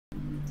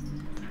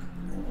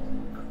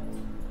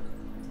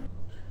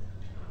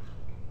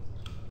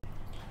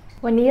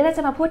วันนี้เราจ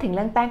ะมาพูดถึงเ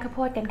รื่องแป้งข้าวโพ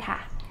ดกันค่ะ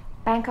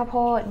แป้งข้าวโพ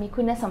ดมี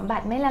คุณสมบั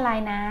ติไม่ละลาย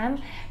น้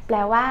ำแปล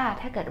ว่า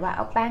ถ้าเกิดว่าเอ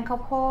าแป้งข้า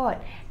วโพด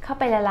เข้า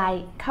ไปละล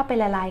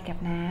ายกับ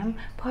น้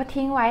ำพอ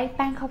ทิ้งไว้แ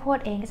ป้งข้าวโพด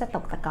เองก็จะต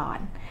กตะกอน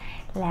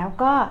แล้ว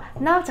ก็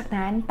นอกจาก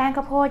นั้นแป้ง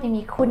ข้าวโพดยัง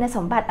มีคุณส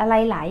มบัติอะไร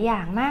หลายอย่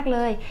างมากเล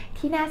ย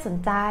ที่น่าสน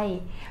ใจ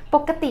ป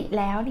กติ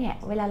แล้วเนี่ย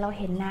เวลาเรา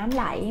เห็นน้ำไ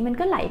หลมัน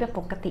ก็ไหลแบบ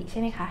ปกติใช่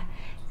ไหมคะ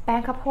แป้ง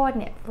ข้าวโพด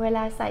เนี่ยเวล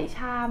าใส่ช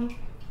าม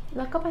แ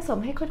ล้วก็ผสม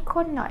ให้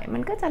ข้นๆหน่อยมั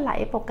นก็จะไหล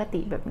ปก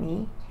ติแบบนี้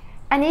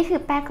อันนี้คือ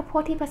แป้งข้าวโพ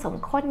ดที่ผสม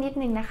ข้นนิด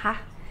นึงนะคะ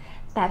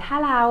แต่ถ้า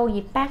เราห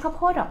ยิบแป้งข้าวโ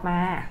พดออกมา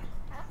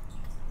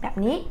แบบ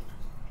นี้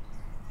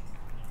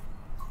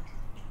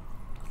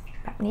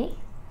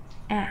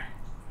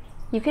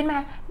หยิบขึ้นมา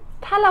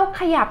ถ้าเรา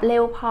ขยับเร็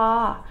วพอ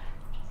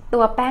ตั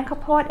วแป้งข้าว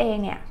โพดเอง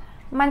เนี่ย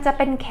มันจะเ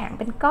ป็นแข็ง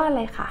เป็นก้อนเ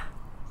ลยค่ะ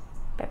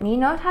แบบนี้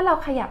เนาะถ้าเรา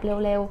ขยับ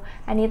เร็ว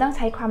ๆอันนี้ต้องใ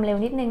ช้ความเร็ว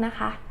นิดนึงนะ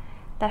คะ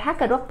แต่ถ้าเ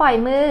กิดว่าปล่อย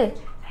มือ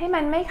ให้มั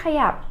นไม่ข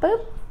ยับปุ๊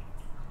บ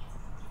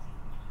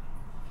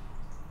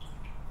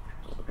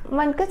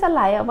มันก็จะไห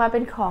ลออกมาเป็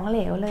นของเหล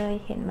วเลย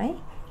เห็นไหม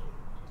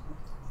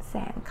แส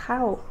งเข้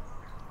า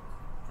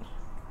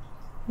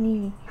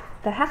นี่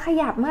แต่ถ้าข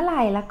ยับเมื่อไห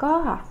ร่แล้วก็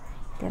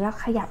เดี๋ยวเรา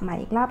ขยับใหม่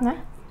อีกรอบนะ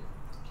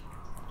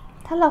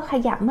ถ้าเราข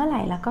ยับเมื่อไห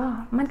ร่แล้วก็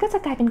มันก็จะ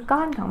กลายเป็นก้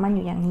อนของมันอ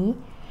ยู่อย่างนี้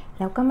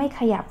แล้วก็ไม่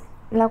ขยับ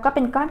แล้วก็เ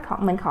ป็นก้อนของ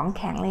เหมือนของแ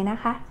ข็งเลยนะ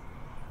คะ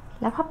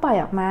แล้วพอปล่อย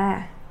ออกมา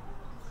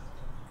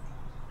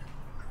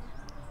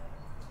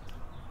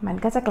มัน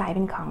ก็จะกลายเ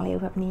ป็นของเหลว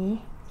แบบนี้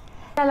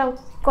แต่เรา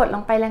กดล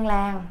งไปแร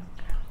งๆ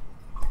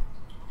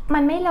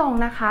มันไม่ลง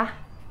นะคะ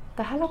แ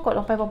ต่ถ้าเรากดล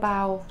งไปเบ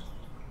า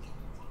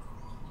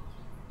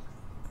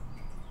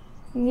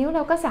ๆนิ้วเร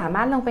าก็สาม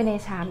ารถลงไปใน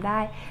ชามได้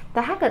แต่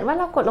ถ้าเกิดว่า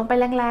เรากดลงไป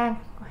แรง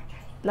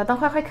ๆเราต้อง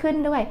ค่อยๆขึ้น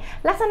ด้วย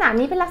ลักษณะ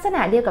นี้เป็นลักษณ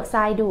ะเดียวกับท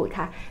รายดูด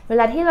ค่ะเว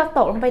ลาที่เราต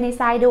กลงไปใน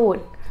ทรายดูด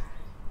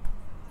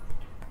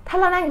ถ้า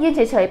เรานั่งยืนเ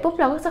ฉยๆปุ๊บ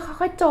เราก็จะ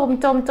ค่อยๆจม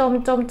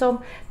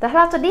แต่ถ้า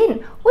เราจะดิ้น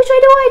ช่วย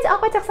ด้วยจะออ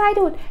กไปจากทราย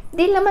ดูด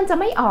ดิ้นแล้วมันจะ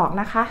ไม่ออก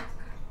นะคะ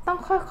ต้อง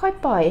ค่อย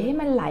ๆปล่อยให้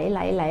มันไหล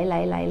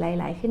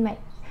ขึ้นมา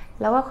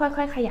แล้วก็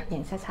ค่อยๆขยับอย่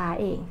างช้า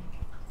ๆเอง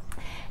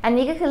อัน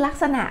นี้ก็คือลัก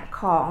ษณะ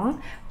ของ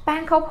แป้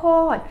งข้าวโพ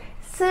ด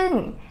ซึ่ง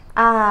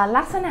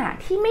ลักษณะ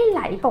ที่ไม่ไห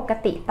ลปก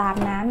ติตาม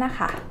น้ำนะค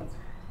ะ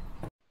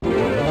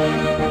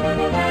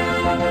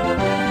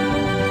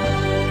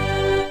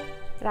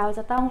เราจ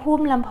ะต้องหุ้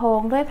มลำโพง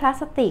ด้วยพลา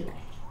สติก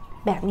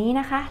แบบนี้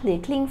นะคะหรือ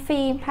คลิง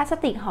ฟิล์มพลาส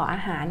ติกห่ออา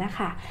หารนะค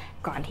ะ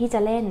ก่อนที่จะ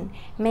เล่น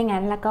ไม่งั้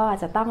นแล้วก็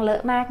จะต้องเลอ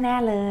ะมากแน่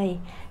เลย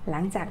หลั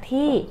งจาก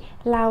ที่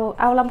เรา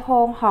เอาลำโพ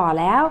งห่อ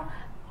แล้ว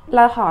เร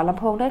าห่อลำ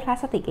โพงด้วยพลา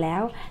สติกแล้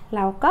วเร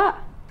าก็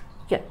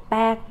หยดแ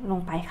ป้งลง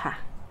ไปค่ะ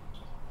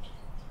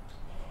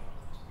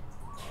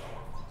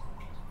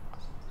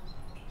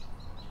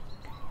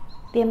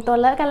เตรียมตัว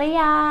เลอะกันหรื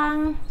อยัง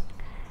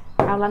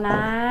เอาแล้วน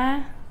ะ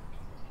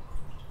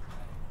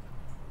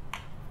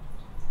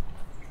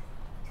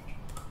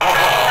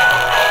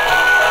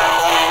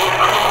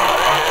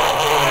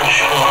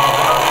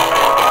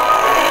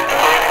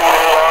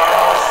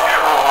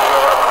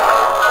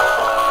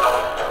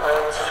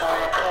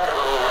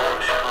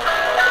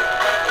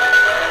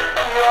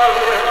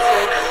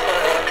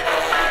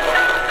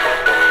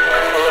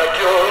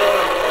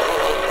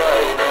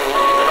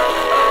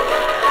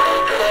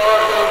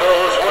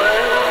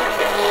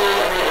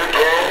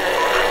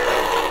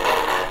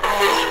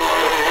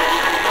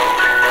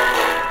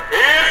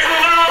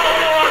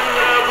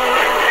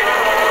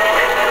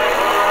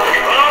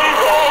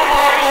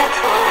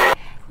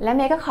และเ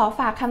มย์ก็ขอ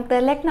ฝากคำเตื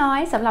อนเล็กน้อย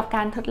สำหรับก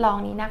ารทดลอง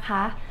นี้นะค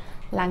ะ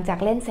หลังจาก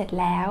เล่นเสร็จ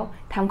แล้ว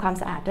ทำความ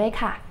สะอาดด้วย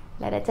ค่ะ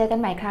แล้วเดี๋ยวเจอกัน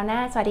ใหม่คราวหน้า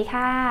สวัสดี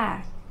ค่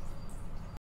ะ